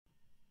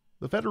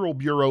The Federal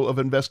Bureau of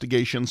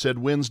Investigation said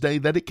Wednesday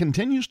that it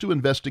continues to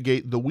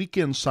investigate the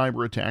weekend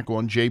cyber attack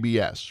on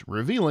JBS,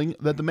 revealing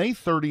that the May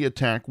 30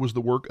 attack was the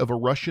work of a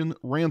Russian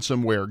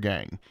ransomware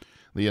gang.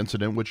 The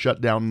incident, which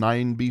shut down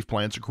 9 beef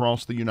plants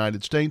across the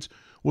United States,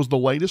 was the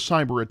latest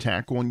cyber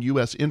attack on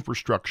U.S.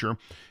 infrastructure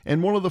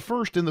and one of the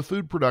first in the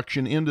food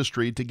production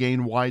industry to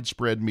gain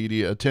widespread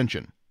media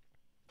attention.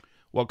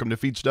 Welcome to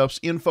Feedstuffs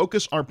in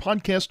Focus, our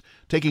podcast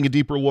taking a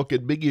deeper look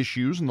at big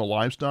issues in the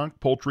livestock,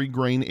 poultry,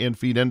 grain, and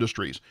feed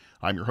industries.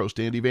 I'm your host,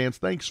 Andy Vance.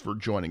 Thanks for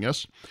joining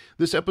us.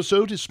 This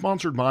episode is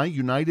sponsored by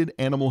United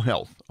Animal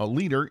Health, a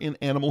leader in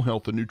animal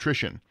health and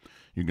nutrition.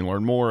 You can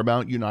learn more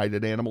about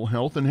United Animal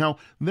Health and how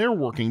they're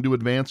working to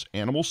advance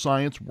animal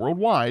science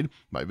worldwide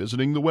by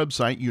visiting the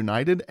website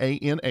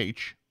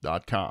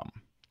unitedanh.com.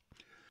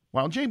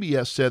 While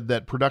JBS said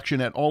that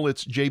production at all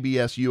its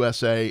JBS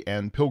USA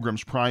and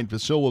Pilgrim's Pride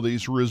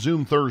facilities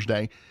resumed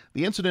Thursday,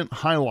 the incident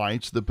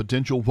highlights the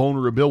potential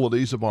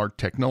vulnerabilities of our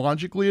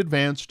technologically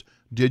advanced,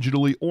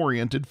 digitally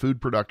oriented food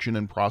production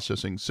and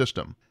processing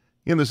system.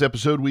 In this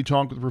episode, we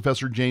talk with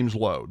Professor James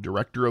Lowe,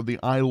 director of the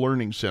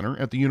iLearning Center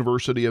at the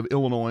University of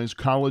Illinois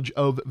College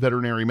of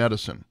Veterinary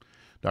Medicine.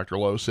 Dr.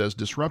 Lowe says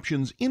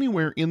disruptions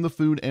anywhere in the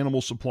food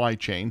animal supply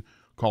chain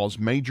cause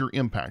major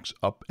impacts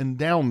up and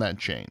down that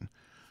chain.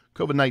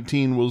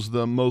 COVID-19 was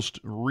the most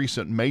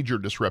recent major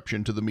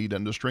disruption to the meat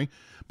industry,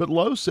 but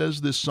Lowe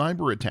says this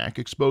cyber attack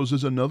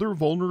exposes another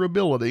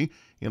vulnerability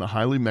in a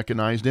highly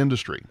mechanized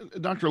industry.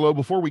 Dr. Lowe,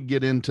 before we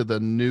get into the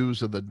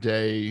news of the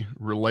day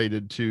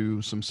related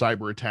to some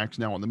cyber attacks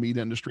now in the meat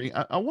industry,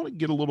 I want to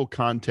get a little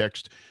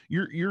context.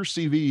 Your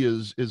CV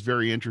is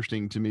very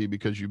interesting to me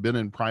because you've been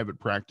in private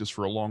practice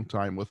for a long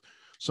time with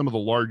some of the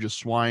largest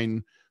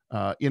swine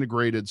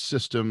integrated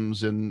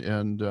systems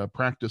and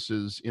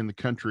practices in the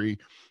country.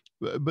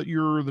 But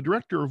you're the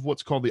director of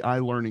what's called the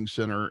iLearning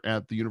Center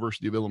at the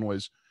University of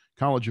Illinois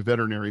College of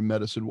Veterinary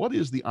Medicine. What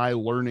is the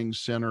iLearning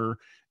Center,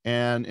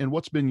 and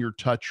what's been your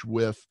touch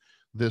with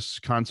this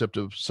concept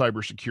of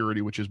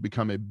cybersecurity, which has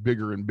become a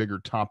bigger and bigger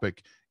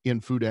topic in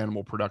food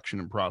animal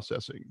production and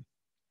processing?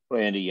 Well,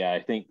 Andy,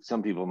 I think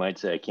some people might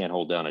say I can't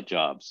hold down a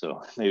job,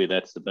 so maybe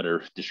that's the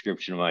better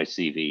description of my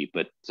CV.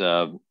 But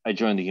I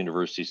joined the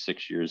university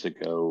 6 years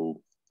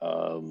ago.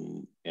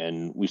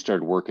 And we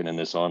started working in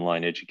this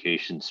online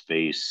education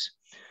space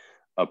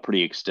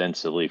pretty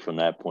extensively from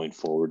that point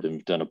forward, and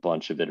we've done a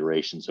bunch of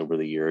iterations over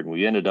the year. And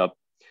we ended up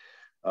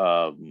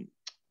what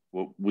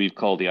we've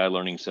called the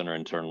iLearning Center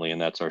internally,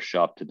 and that's our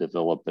shop to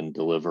develop and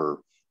deliver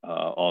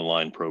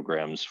online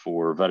programs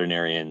for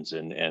veterinarians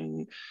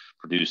and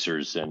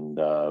producers and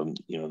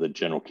the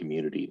general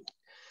community.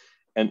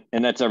 And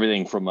that's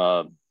everything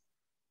from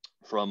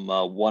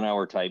 1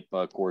 hour type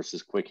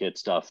courses, quick hit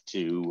stuff,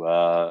 to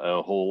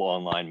a whole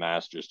online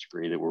master's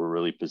degree that we're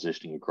really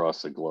positioning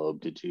across the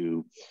globe to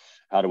do.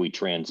 How do we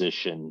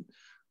transfer,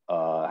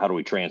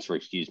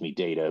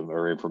 data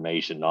or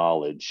information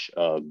knowledge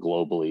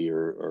globally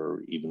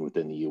or even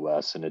within the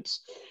US? And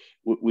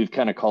we've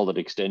kind of called it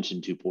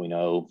Extension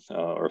 2.0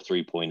 or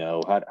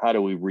 3.0. How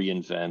do we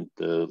reinvent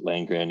the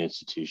land-grant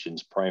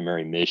institution's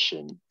primary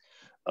mission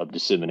of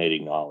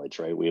disseminating knowledge,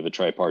 right? We have a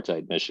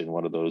tripartite mission.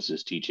 One of those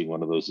is teaching,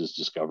 one of those is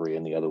discovery,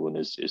 and the other one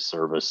is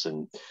service.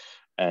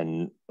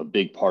 And a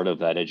big part of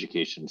that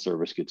education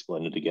service gets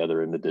blended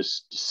together into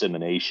this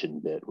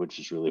dissemination bit, which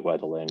is really why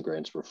the land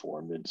grants were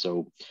formed. And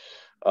so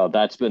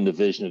that's been the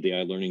vision of the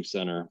iLearning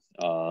Center.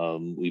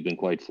 We've been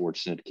quite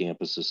fortunate.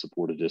 Campus has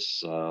supported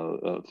us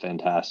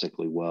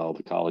fantastically well.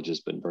 The college has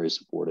been very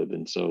supportive.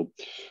 And so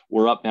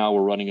we're up now.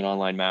 We're running an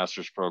online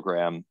master's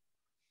program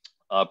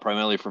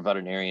primarily for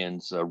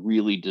veterinarians,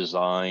 really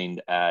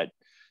designed at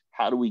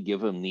how do we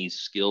give them these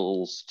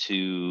skills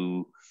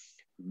to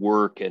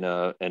work in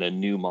a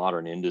new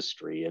modern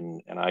industry.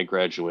 And I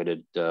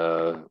graduated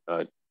a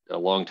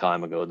long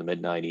time ago in the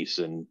mid 90s.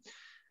 And,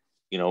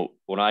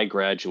 when I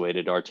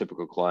graduated, our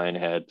typical client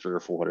had 300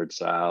 or 400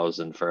 sows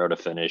and farrow to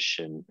finish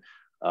and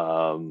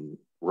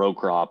row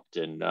cropped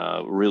and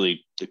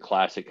really the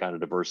classic kind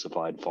of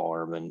diversified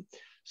farm. And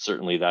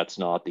certainly that's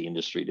not the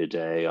industry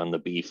today on the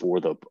beef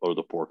or the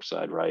pork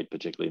side, right?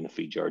 Particularly in the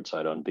feed yard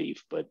side on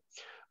beef, but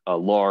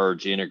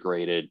large,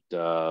 integrated,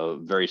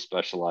 very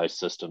specialized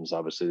systems,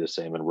 obviously the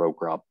same in row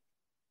crop.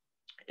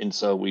 And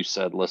so we've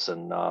said,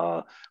 listen,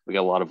 we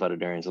got a lot of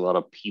veterinarians, a lot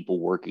of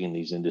people working in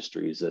these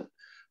industries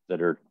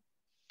that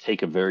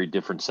take a very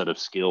different set of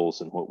skills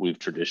than what we've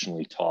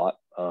traditionally taught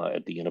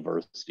at the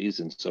universities.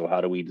 And so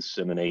how do we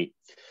disseminate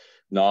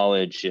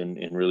knowledge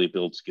and really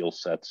build skill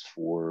sets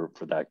for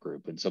that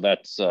group? And so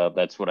that's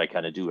what I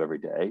kind of do every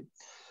day.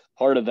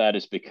 Part of that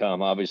has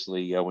become,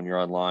 obviously, when you're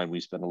online, we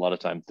spend a lot of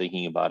time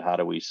thinking about how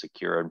do we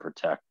secure and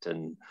protect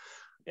and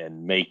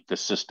make the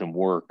system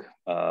work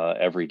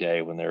every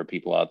day when there are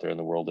people out there in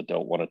the world that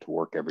don't want it to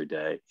work every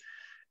day.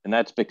 And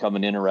that's become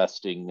an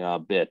interesting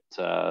bit.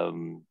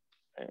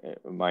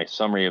 My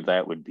summary of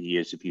that would be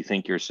is if you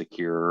think you're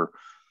secure,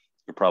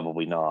 you're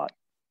probably not.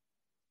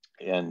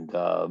 And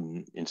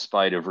in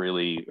spite of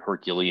really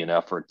Herculean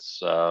efforts,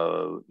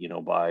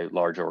 by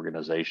large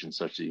organizations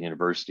such as the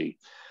university,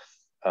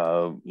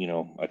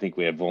 I think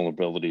we have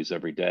vulnerabilities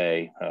every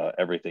day.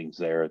 Everything's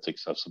there, it's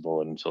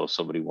accessible. And so if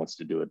somebody wants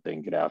to do it, they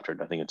can get after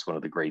it. I think it's one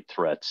of the great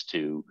threats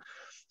to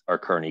our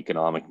current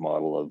economic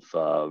model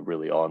of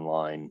really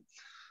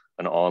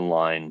an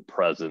online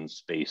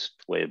presence based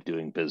way of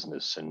doing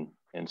business.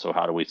 And so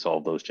how do we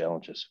solve those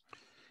challenges?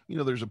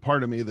 There's a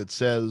part of me that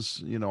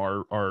says,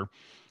 our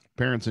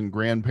parents and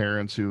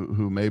grandparents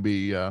who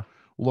maybe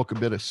look a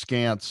bit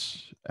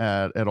askance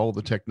at all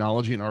the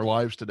technology in our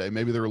lives today.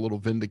 Maybe they're a little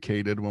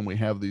vindicated when we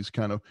have these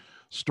kind of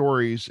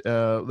stories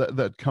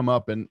that come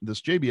up. And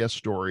this JBS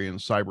story and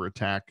cyber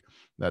attack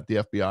that the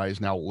FBI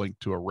is now linked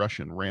to a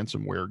Russian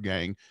ransomware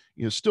gang,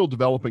 still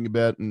developing a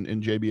bit.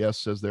 And JBS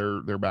says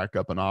they're back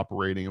up and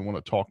operating, and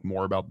want to talk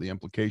more about the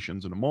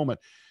implications in a moment.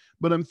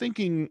 But I'm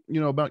thinking,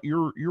 about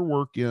your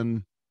work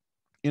in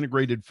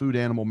integrated food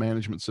animal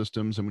management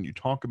systems, and when you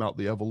talk about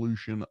the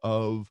evolution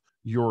of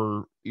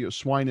your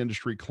swine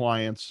industry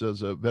clients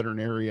as a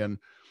veterinarian,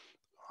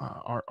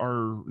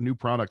 our new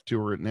product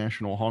tour at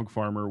National Hog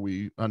Farmer,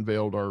 we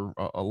unveiled our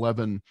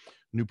 11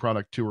 new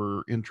product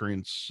tour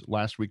entrants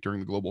last week during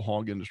the Global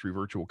Hog Industry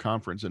Virtual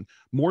Conference, and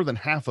more than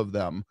half of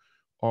them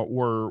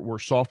were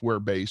software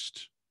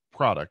based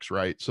products,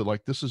 right? So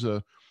like this is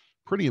a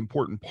pretty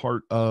important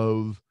part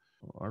of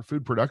our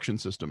food production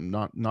system,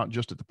 not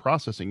just at the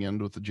processing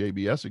end with the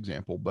JBS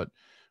example, but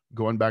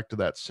going back to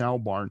that sow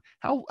barn.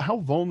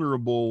 How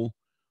vulnerable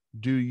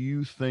do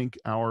you think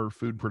our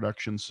food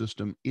production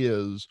system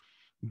is,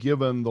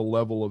 given the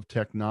level of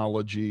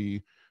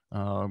technology,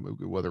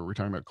 whether we're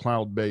talking about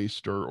cloud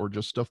based or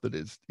just stuff that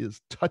is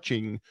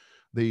touching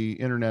the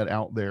internet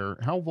out there?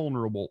 How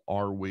vulnerable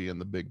are we in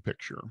the big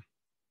picture?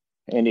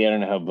 Andy, I don't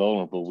know how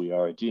vulnerable we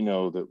are. I do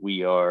know that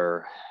we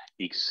are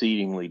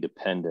exceedingly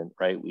dependent,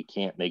 right? We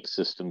can't make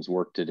systems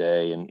work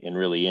today in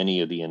really any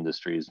of the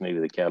industries. Maybe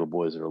the cattle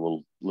boys are a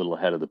little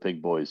ahead of the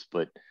pig boys,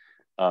 but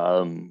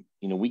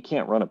we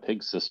can't run a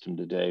pig system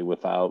today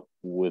without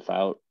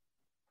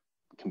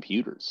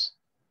computers.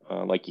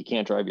 Like you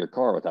can't drive your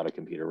car without a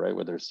computer, right?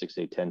 Where there's 6,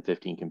 8, 10,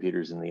 15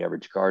 computers in the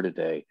average car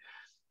today.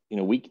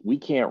 We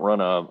can't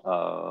run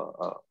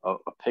a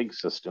pig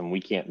system.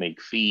 We can't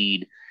make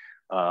feed.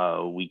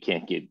 We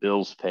can't get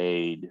bills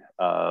paid.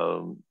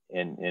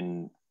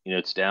 And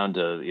it's down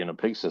to,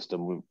 pig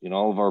system.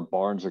 All of our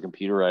barns are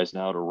computerized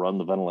now to run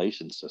the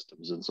ventilation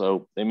systems. And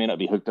so they may not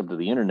be hooked up to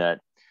the internet,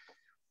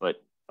 but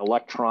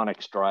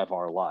electronics drive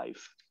our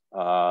life.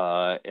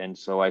 And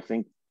so I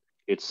think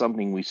it's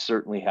something we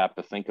certainly have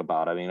to think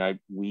about. I mean,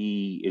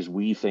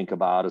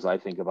 as I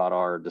think about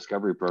our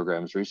discovery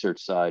programs,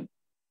 research side,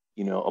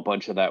 a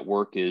bunch of that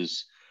work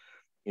is,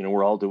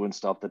 we're all doing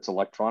stuff that's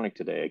electronic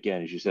today.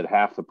 Again, as you said,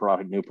 half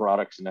the new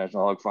products in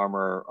National Hog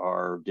Farmer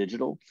are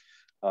digital.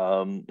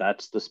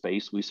 That's the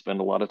space we spend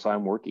a lot of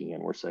time working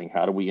in. We're saying,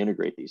 how do we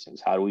integrate these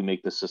things? How do we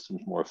make the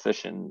systems more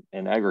efficient?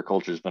 And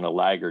agriculture has been a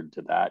laggard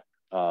to that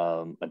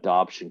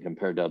adoption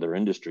compared to other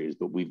industries,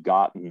 but we've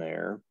gotten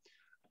there.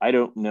 I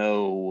don't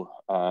know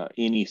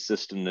any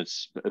system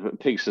a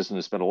pig system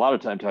that's spent a lot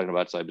of time talking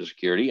about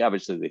cybersecurity.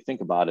 Obviously, they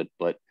think about it,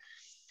 but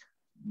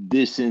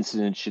this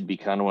incident should be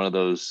kind of one of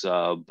those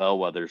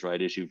bellwethers,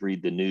 right? As you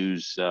read the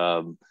news,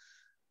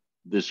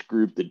 this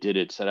group that did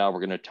it said, we're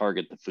going to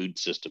target the food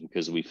system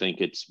because we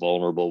think it's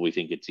vulnerable. We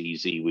think it's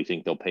easy. We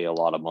think they'll pay a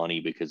lot of money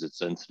because it's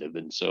sensitive.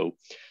 And so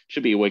it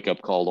should be a wake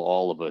up call to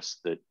all of us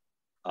that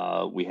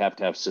we have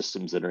to have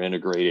systems that are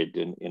integrated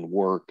and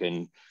work.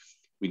 And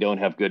we don't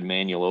have good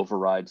manual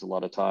overrides a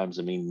lot of times.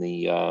 I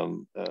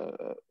mean,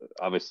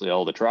 obviously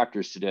all the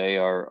tractors today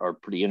are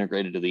pretty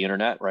integrated to the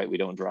internet, right? We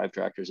don't drive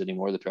tractors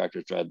anymore. The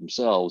tractors drive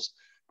themselves,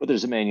 but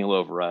there's a manual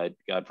override.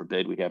 God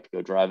forbid we have to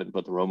go drive it and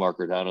put the row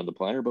marker down on the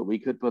planter, but we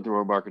could put the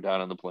row marker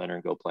down on the planter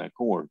and go plant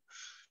corn.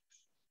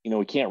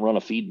 We can't run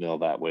a feed mill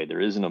that way. There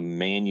isn't a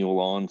manual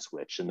on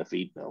switch in the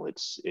feed mill.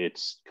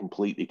 It's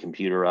completely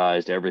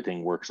computerized.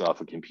 Everything works off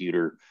a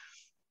computer,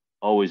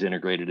 always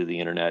integrated to the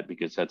internet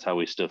because that's how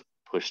we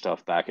push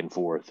stuff back and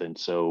forth. And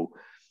so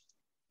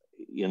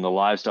in the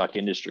livestock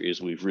industry,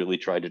 as we've really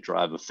tried to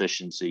drive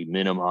efficiency,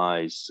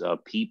 minimize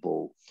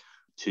people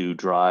to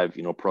drive,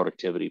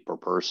 productivity per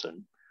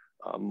person,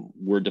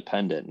 we're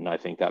dependent. And I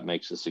think that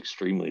makes us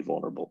extremely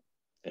vulnerable.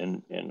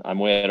 And I'm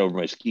way out over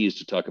my skis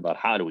to talk about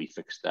how do we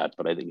fix that.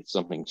 But I think it's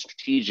something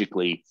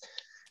strategically,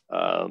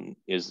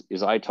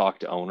 as I talk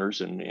to owners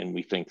and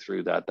we think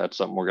through that, that's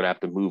something we're going to have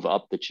to move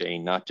up the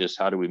chain, not just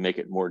how do we make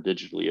it more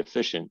digitally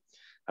efficient,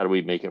 how do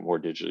we make it more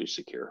digitally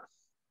secure?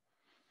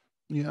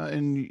 Yeah,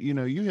 and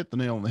you hit the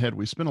nail on the head.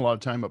 We spent a lot of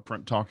time up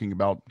front talking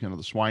about kind of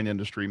the swine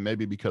industry,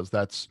 maybe because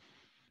that's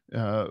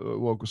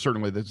well,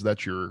 certainly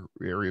that's your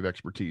area of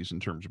expertise in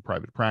terms of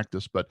private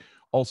practice, but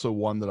also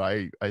one that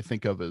I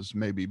think of as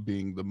maybe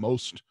being the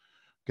most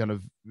kind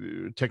of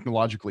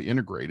technologically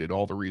integrated,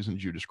 all the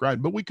reasons you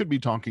described. But we could be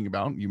talking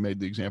about, you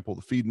made the example of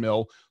the feed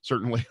mill.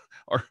 Certainly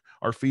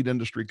our feed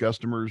industry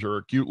customers are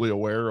acutely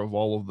aware of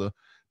all of the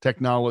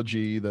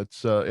technology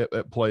that's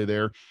at play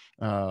there.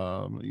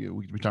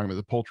 We could be talking about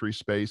the poultry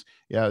space.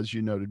 Yeah, as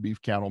you noted,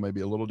 beef cattle may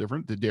be a little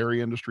different. The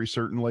dairy industry,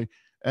 certainly.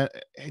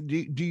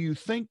 Do you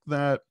think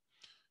that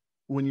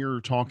when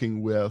you're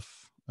talking with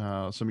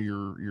some of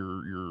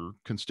your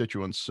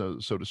constituents, so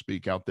to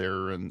speak, out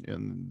there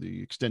in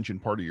the extension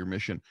part of your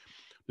mission,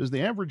 does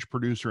the average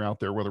producer out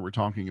there, whether we're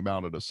talking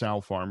about at a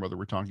sow farm, whether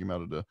we're talking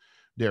about at a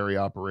dairy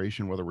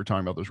operation, whether we're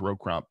talking about those row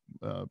crop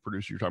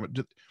producers you're talking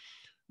about,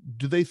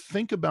 do they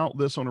think about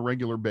this on a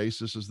regular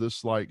basis? Is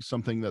this like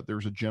something that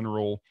there's a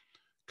general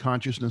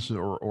consciousness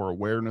or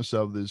awareness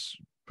of this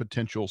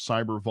potential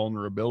cyber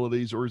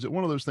vulnerabilities, or is it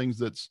one of those things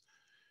that's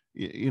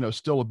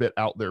still a bit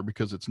out there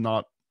because it's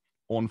not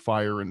on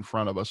fire in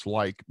front of us,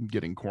 like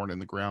getting corn in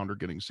the ground or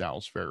getting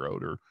sows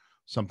farrowed or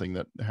something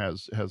that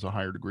has a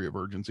higher degree of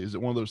urgency? Is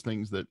it one of those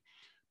things that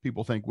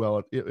people think,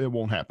 well, it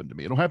won't happen to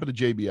me? It'll happen to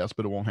JBS,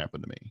 but it won't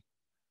happen to me.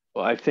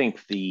 Well, I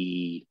think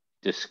the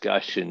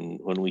discussion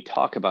when we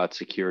talk about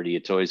security,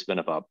 it's always been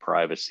about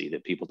privacy,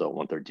 that people don't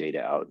want their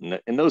data out.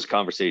 And those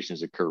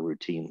conversations occur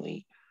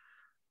routinely.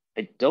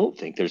 I don't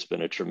think there's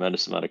been a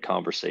tremendous amount of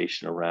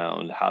conversation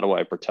around how do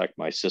I protect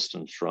my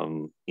systems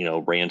from,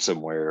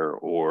 ransomware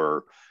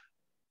or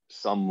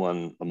a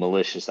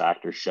malicious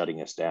actor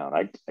shutting us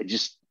down. It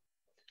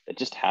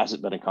just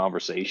hasn't been a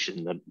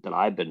conversation that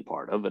I've been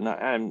part of. And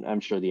I'm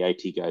sure the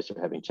IT guys are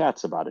having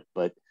chats about it,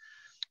 but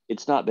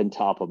it's not been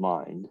top of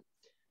mind.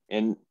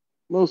 And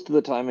most of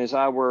the time is,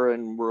 we're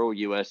in rural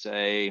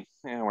USA,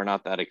 we're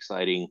not that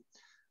exciting.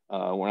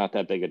 We're not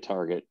that big a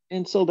target.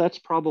 And so that's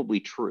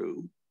probably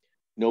true.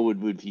 No one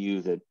would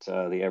view that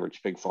the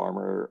average pig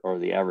farmer or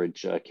the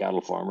average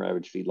cattle farmer,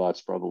 average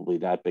feedlot's probably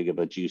that big of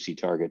a juicy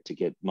target to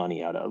get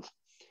money out of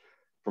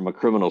from a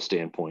criminal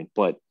standpoint.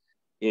 But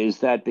as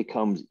that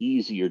becomes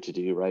easier to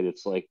do, right?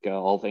 It's like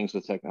all things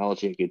with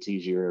technology, it gets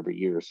easier every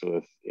year.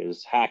 So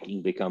as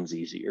hacking becomes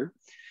easier,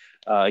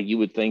 you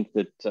would think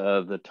that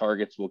the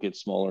targets will get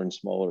smaller and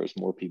smaller as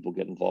more people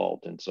get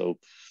involved. And so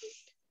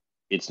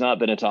it's not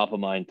been a top of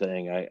mind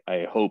thing.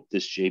 I hope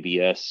this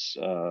JBS,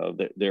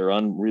 their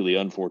really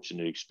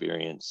unfortunate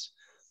experience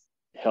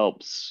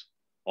helps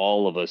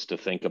all of us to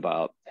think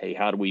about, hey,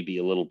 how do we be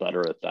a little better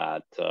at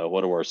that?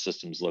 What do our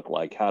systems look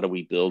like? How do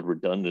we build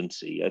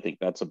redundancy? I think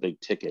that's a big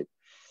ticket.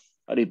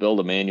 How do you build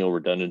a manual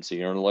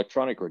redundancy or an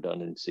electronic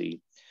redundancy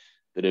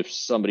that if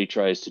somebody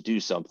tries to do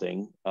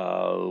something,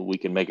 we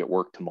can make it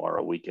work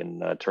tomorrow? We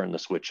can turn the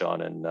switch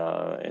on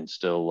and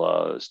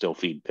still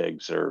feed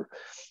pigs or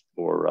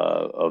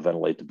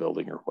ventilate the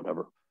building or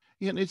whatever.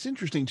 Yeah, and it's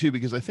interesting too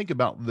because I think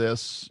about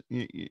this.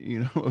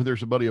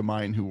 There's a buddy of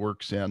mine who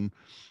works in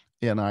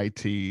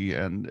IT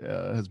and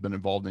has been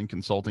involved in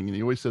consulting, and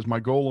he always says,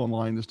 "My goal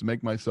online is to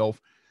make myself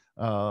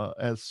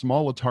as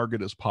small a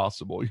target as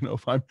possible.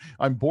 If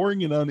I'm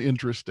boring and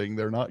uninteresting,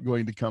 they're not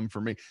going to come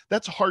for me."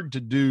 That's hard to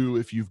do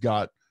if you've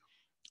got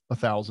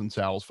 1,000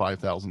 sows,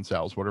 5,000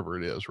 sows, whatever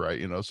it is, right?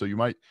 So you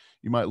might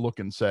look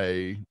and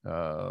say,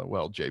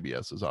 well,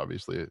 JBS is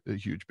obviously a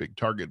huge big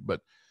target,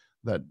 but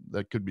that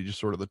could be just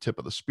sort of the tip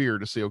of the spear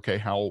to see, okay,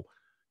 how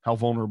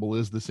vulnerable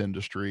is this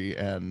industry,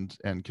 and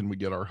can we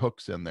get our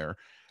hooks in there?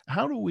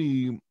 How do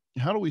we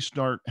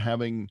start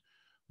having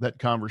that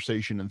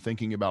conversation and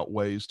thinking about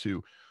ways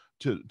to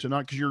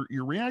not, because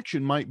your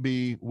reaction might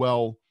be,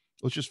 well,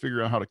 let's just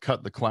figure out how to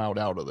cut the cloud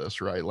out of this,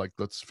 right? Like,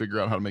 let's figure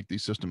out how to make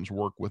these systems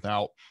work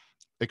without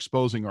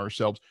exposing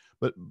ourselves,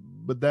 but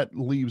that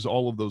leaves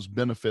all of those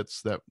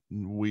benefits that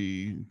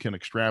we can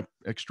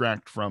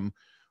extract from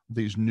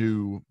these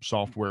new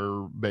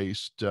software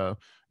based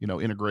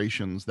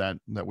integrations that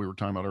we were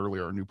talking about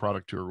earlier. Our new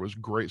product tour was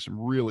great, some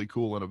really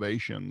cool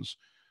innovations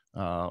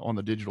on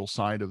the digital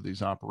side of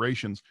these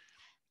operations.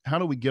 How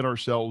do we get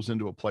ourselves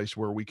into a place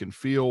where we can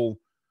feel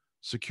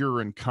secure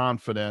and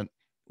confident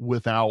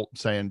without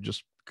saying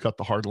just cut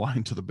the hard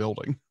line to the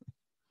building?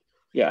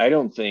 Yeah, I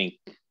don't think,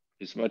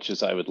 as much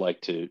as I would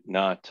like to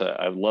not,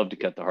 I would love to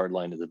cut the hard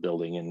line to the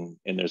building.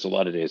 And there's a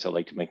lot of days I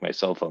like to make my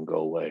cell phone go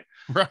away.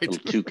 Right.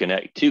 Too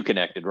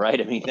connected,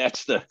 right? I mean,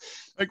 that's the,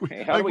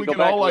 how do we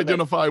can all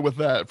identify with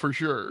that for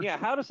sure. Yeah.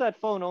 How does that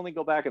phone only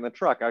go back in the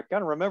truck? I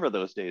kind of remember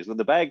those days when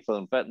the bag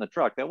phone fit in the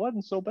truck. That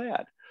wasn't so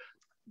bad,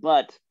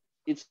 but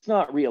it's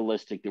not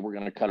realistic that we're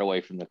going to cut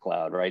away from the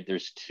cloud, right?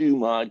 There's too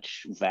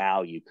much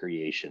value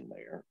creation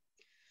there.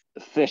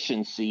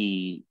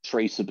 Efficiency,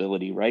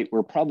 traceability, right?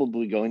 We're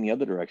probably going the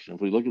other direction. If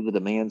we look at the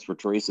demands for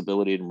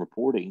traceability and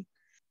reporting,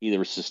 either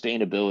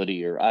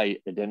sustainability or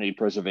identity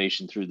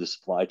preservation through the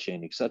supply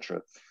chain, et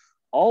cetera,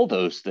 all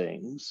those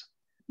things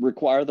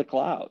require the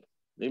cloud.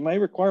 They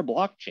might require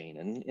blockchain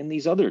and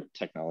these other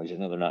technologies. I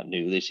know they're not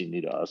new. They seem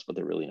new to us, but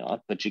they're really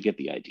not. But you get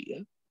the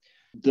idea.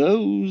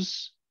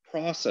 Those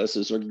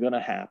processes are going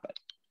to happen.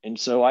 And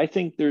so I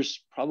think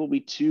there's probably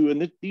two,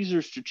 and these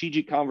are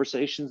strategic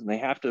conversations, and they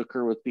have to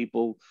occur with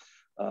people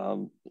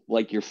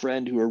like your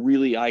friend who are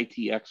really IT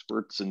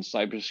experts and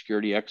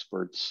cybersecurity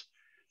experts.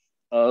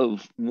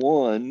 Of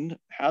one,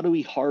 how do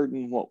we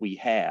harden what we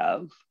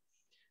have?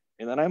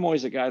 And then I'm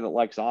always a guy that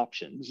likes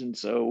options. And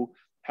so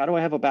how do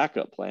I have a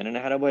backup plan? And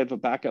how do I have a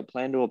backup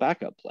plan to a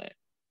backup plan?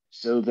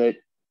 So that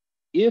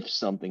if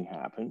something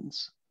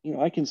happens,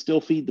 I can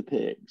still feed the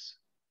pigs.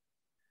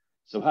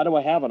 So how do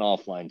I have an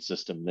offline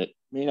system that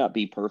may not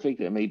be perfect,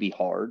 it may be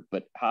hard,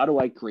 but how do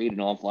I create an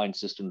offline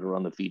system to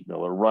run the feed mill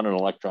or run an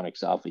electronic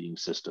sow feeding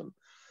system?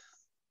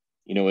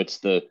 It's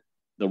the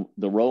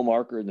row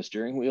marker in the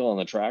steering wheel on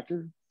the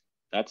tractor.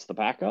 That's the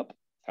backup.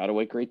 How do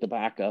I create the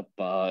backup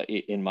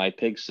in my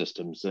pig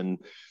systems and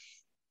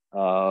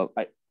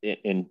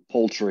in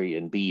poultry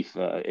and beef,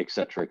 et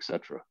cetera, et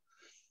cetera?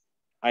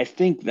 I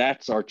think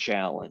that's our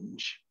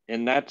challenge,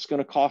 and that's going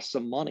to cost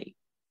some money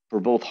for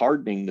both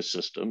hardening the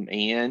system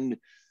and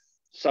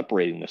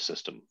separating the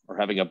system or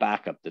having a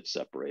backup that's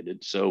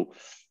separated. So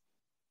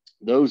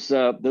those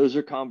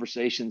are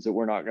conversations that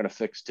we're not going to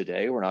fix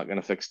today. We're not going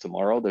to fix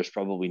tomorrow. There's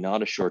probably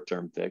not a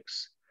short-term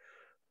fix,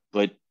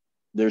 but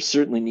there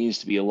certainly needs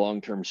to be a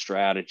long-term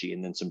strategy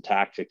and then some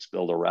tactics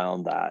built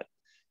around that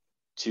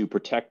to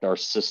protect our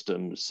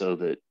systems so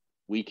that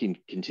we can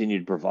continue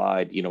to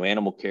provide,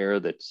 animal care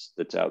that's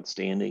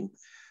outstanding.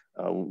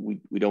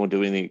 We don't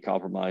do anything that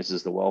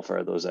compromises the welfare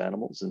of those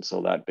animals. And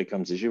so that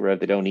becomes an issue, right? If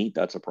they don't eat,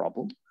 that's a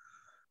problem.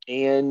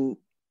 And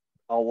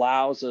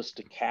allows us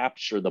to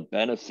capture the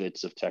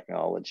benefits of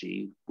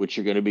technology, which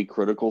are going to be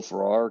critical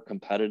for our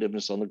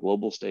competitiveness on the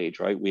global stage,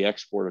 right? We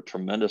export a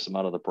tremendous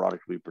amount of the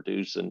product we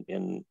produce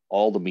in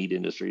all the meat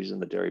industries and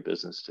the dairy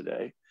business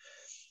today.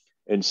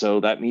 And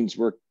so that means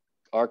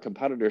our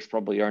competitors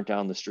probably aren't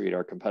down the street.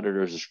 Our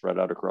competitors are spread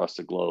out across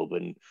the globe.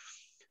 And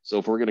so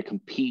if we're going to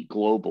compete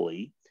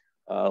globally,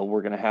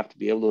 we're going to have to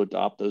be able to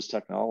adopt those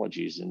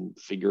technologies, and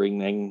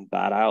figuring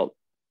that out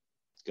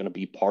is going to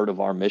be part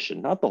of our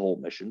mission, not the whole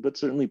mission, but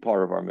certainly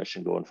part of our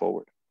mission going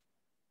forward.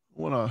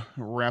 I want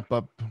to wrap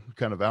up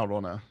kind of out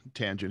on a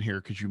tangent here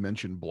because you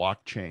mentioned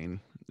blockchain.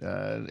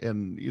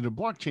 And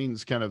blockchain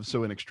is kind of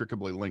so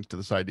inextricably linked to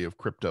this idea of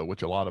crypto,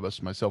 which a lot of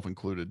us, myself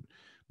included,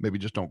 maybe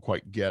just don't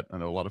quite get. I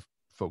know a lot of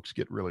folks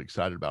get really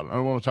excited about it. I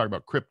don't want to talk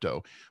about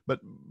crypto,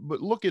 but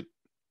look at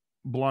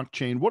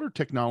blockchain. What are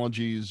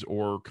technologies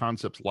or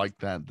concepts like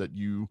that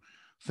you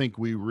think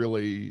we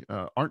really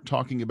aren't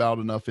talking about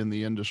enough in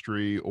the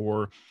industry,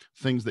 or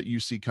things that you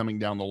see coming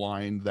down the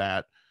line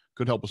that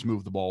could help us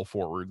move the ball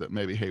forward, that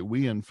maybe, hey,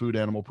 we in food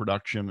animal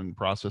production and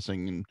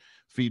processing and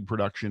feed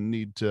production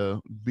need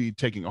to be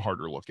taking a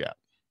harder look at?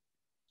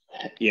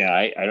 Yeah,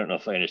 I don't know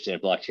if I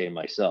understand blockchain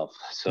myself,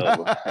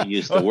 so I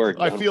use the word.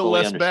 I feel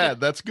less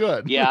bad. That's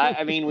good. Yeah,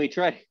 I mean, we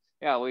try.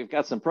 Yeah, we've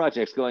got some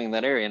projects going in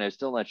that area, and I'm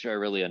still not sure I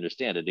really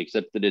understand it,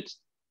 except that it's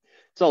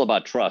all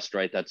about trust,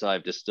 right? That's how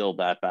I've distilled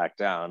that back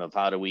down of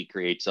how do we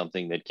create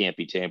something that can't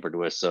be tampered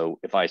with. So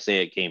if I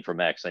say it came from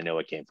X, I know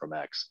it came from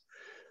X.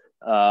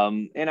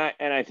 And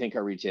I think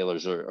our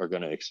retailers are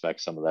going to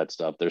expect some of that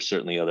stuff. There's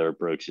certainly other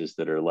approaches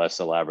that are less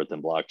elaborate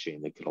than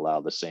blockchain that could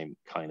allow the same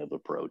kind of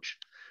approach.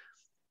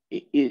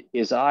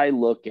 As I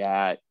look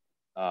at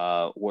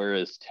where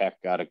is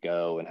tech got to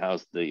go and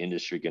how's the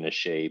industry going to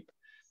shape,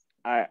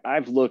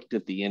 I've looked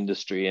at the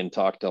industry and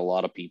talked to a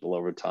lot of people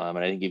over time.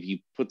 And I think if you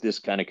put this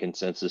kind of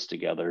consensus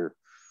together,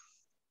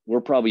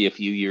 we're probably a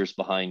few years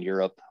behind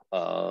Europe,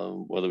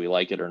 whether we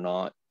like it or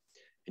not.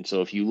 And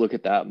so if you look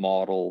at that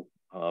model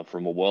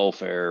from a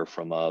welfare,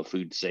 from a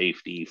food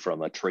safety,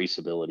 from a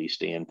traceability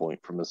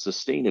standpoint, from a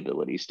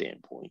sustainability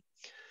standpoint,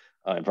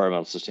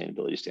 environmental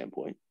sustainability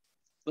standpoint,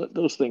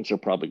 those things are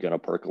probably going to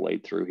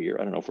percolate through here.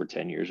 I don't know if we're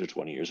 10 years or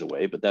 20 years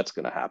away, but that's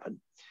going to happen.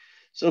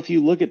 So if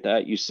you look at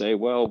that, you say,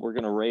 well, we're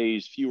going to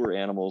raise fewer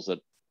animals, that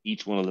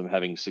each one of them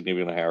having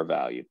significantly higher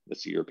value.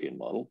 That's the European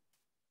model.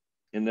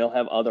 And they'll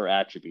have other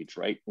attributes,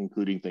 right?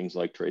 Including things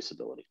like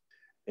traceability.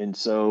 And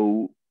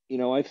so,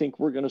 I think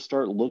we're going to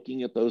start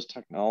looking at those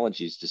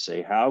technologies to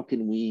say, how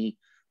can we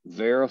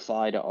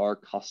verify to our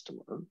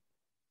customer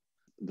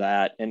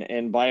that,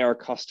 and by our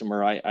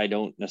customer, I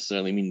don't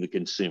necessarily mean the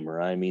consumer,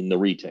 I mean the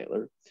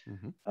retailer.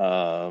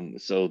 Mm-hmm.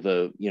 So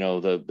the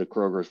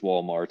Kroger's,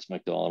 Walmart's,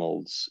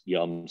 McDonald's,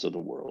 Yums of the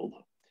world.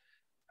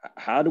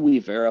 How do we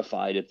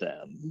verify to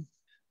them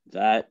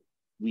that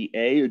we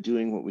are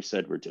doing what we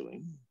said we're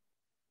doing?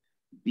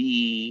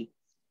 B,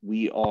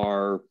 we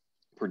are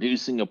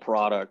producing a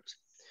product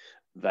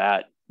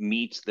that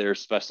meets their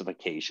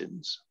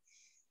specifications.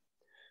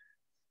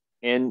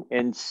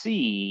 And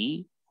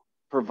C,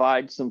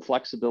 provide some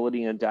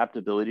flexibility and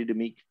adaptability to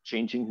meet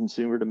changing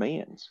consumer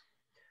demands.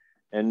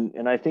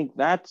 And I think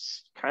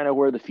that's kind of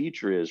where the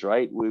future is,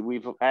 right?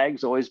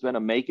 Ag's always been a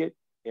make it,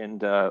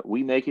 and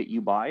we make it,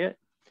 you buy it.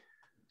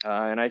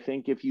 And I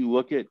think if you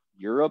look at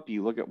Europe,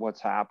 you look at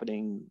what's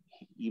happening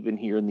even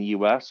here in the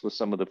U.S. with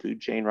some of the food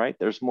chain, right?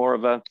 There's more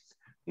of a,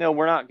 no,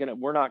 we're not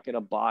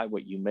gonna buy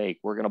what you make.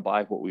 We're gonna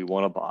buy what we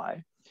want to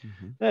buy.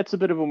 Mm-hmm. That's a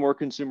bit of a more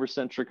consumer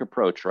centric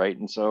approach, right?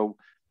 And so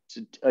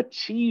to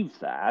achieve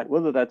that,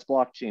 whether that's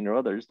blockchain or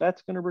others,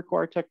 that's going to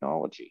require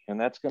technology, and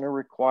that's going to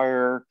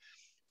require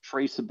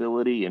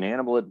traceability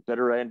and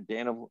better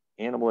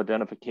animal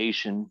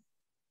identification,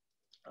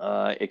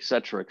 et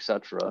cetera, et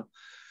cetera.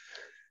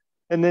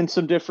 And then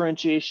some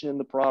differentiation in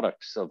the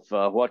products of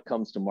what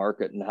comes to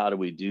market and how do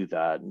we do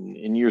that.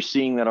 And you're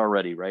seeing that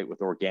already, right,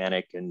 with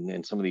organic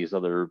and some of these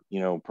other,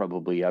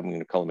 probably I'm going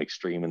to call them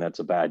extreme, and that's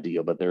a bad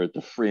deal, but they're at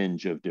the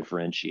fringe of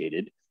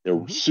differentiated. They're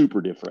mm-hmm. super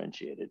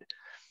differentiated.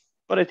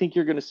 But I think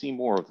you're going to see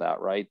more of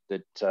that, right?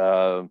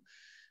 That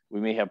we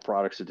may have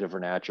products with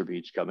different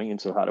attributes coming. And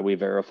so how do we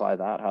verify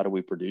that? How do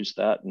we produce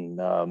that?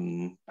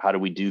 And how do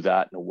we do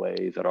that in a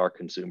way that our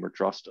consumer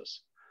trusts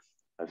us?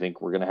 I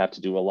think we're going to have to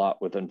do a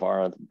lot with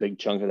environment. Big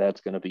chunk of that's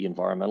going to be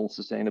environmental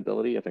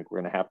sustainability. I think we're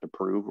going to have to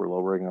prove we're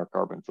lowering our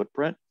carbon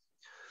footprint.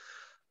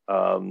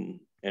 And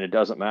it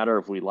doesn't matter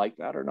if we like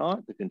that or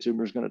not. The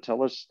consumer is going to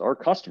tell us, our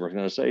customer is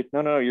going to say,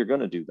 no, you're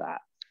going to do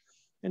that.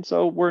 And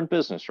so we're in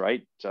business,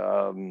 right?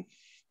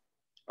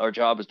 Our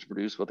job is to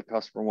produce what the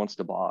customer wants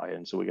to buy.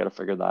 And so we got to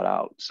figure that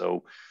out.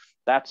 So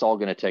that's all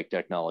going to take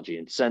technology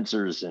and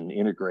sensors and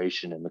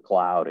integration in the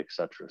cloud, et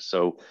cetera.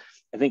 So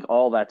I think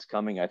all that's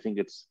coming. I think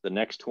it's the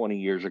next 20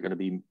 years are going to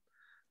be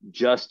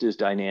just as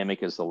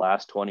dynamic as the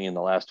last 20, and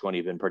the last 20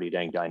 have been pretty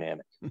dang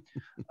dynamic.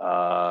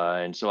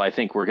 And so I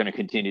think we're going to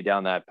continue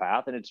down that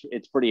path, and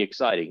it's pretty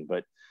exciting.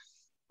 But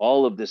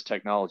all of this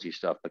technology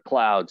stuff, the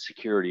cloud,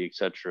 security, et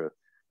cetera,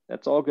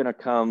 that's all going to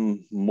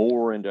come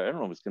more into, I don't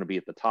know if it's going to be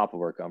at the top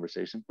of our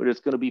conversation, but it's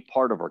going to be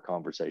part of our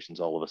conversations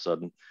all of a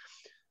sudden.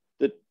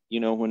 That,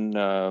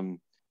 when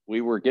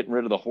we were getting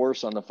rid of the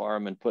horse on the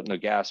farm and putting a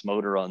gas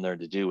motor on there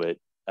to do it,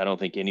 I don't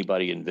think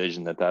anybody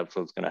envisioned that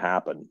was going to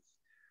happen.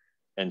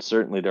 And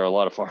certainly there are a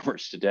lot of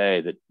farmers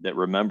today that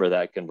remember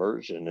that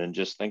conversion, and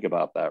just think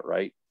about that,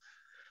 right?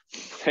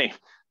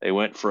 They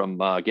went from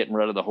getting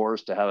rid of the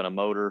horse to having a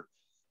motor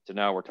to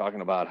now we're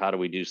talking about how do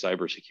we do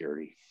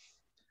cybersecurity.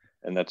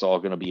 And that's all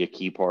going to be a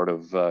key part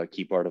of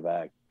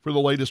ag. For the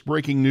latest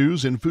breaking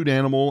news in food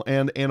animal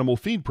and animal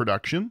feed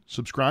production,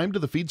 subscribe to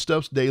the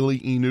Feedstuffs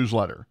Daily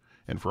e-newsletter.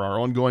 And for our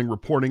ongoing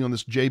reporting on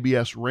this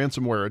JBS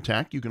ransomware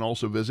attack, you can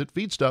also visit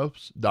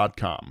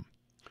feedstuffs.com.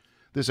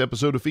 This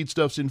episode of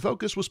Feedstuffs in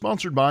Focus was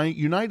sponsored by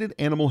United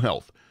Animal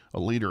Health, a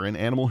leader in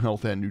animal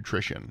health and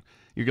nutrition.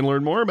 You can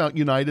learn more about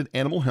United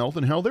Animal Health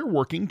and how they're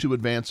working to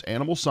advance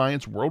animal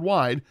science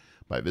worldwide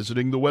by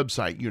visiting the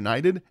website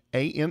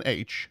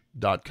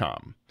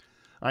unitedanh.com.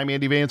 I'm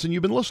Andy Vance, and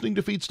you've been listening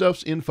to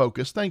Feedstuffs in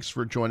Focus. Thanks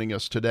for joining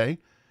us today.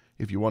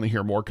 If you want to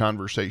hear more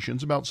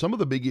conversations about some of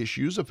the big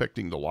issues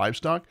affecting the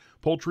livestock,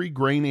 poultry,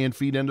 grain, and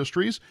feed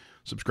industries,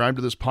 subscribe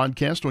to this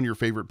podcast on your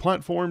favorite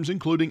platforms,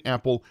 including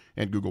Apple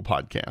and Google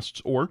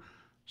Podcasts. Or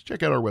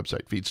check out our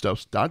website,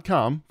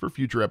 feedstuffs.com, for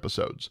future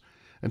episodes.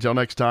 Until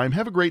next time,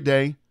 have a great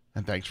day,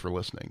 and thanks for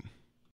listening.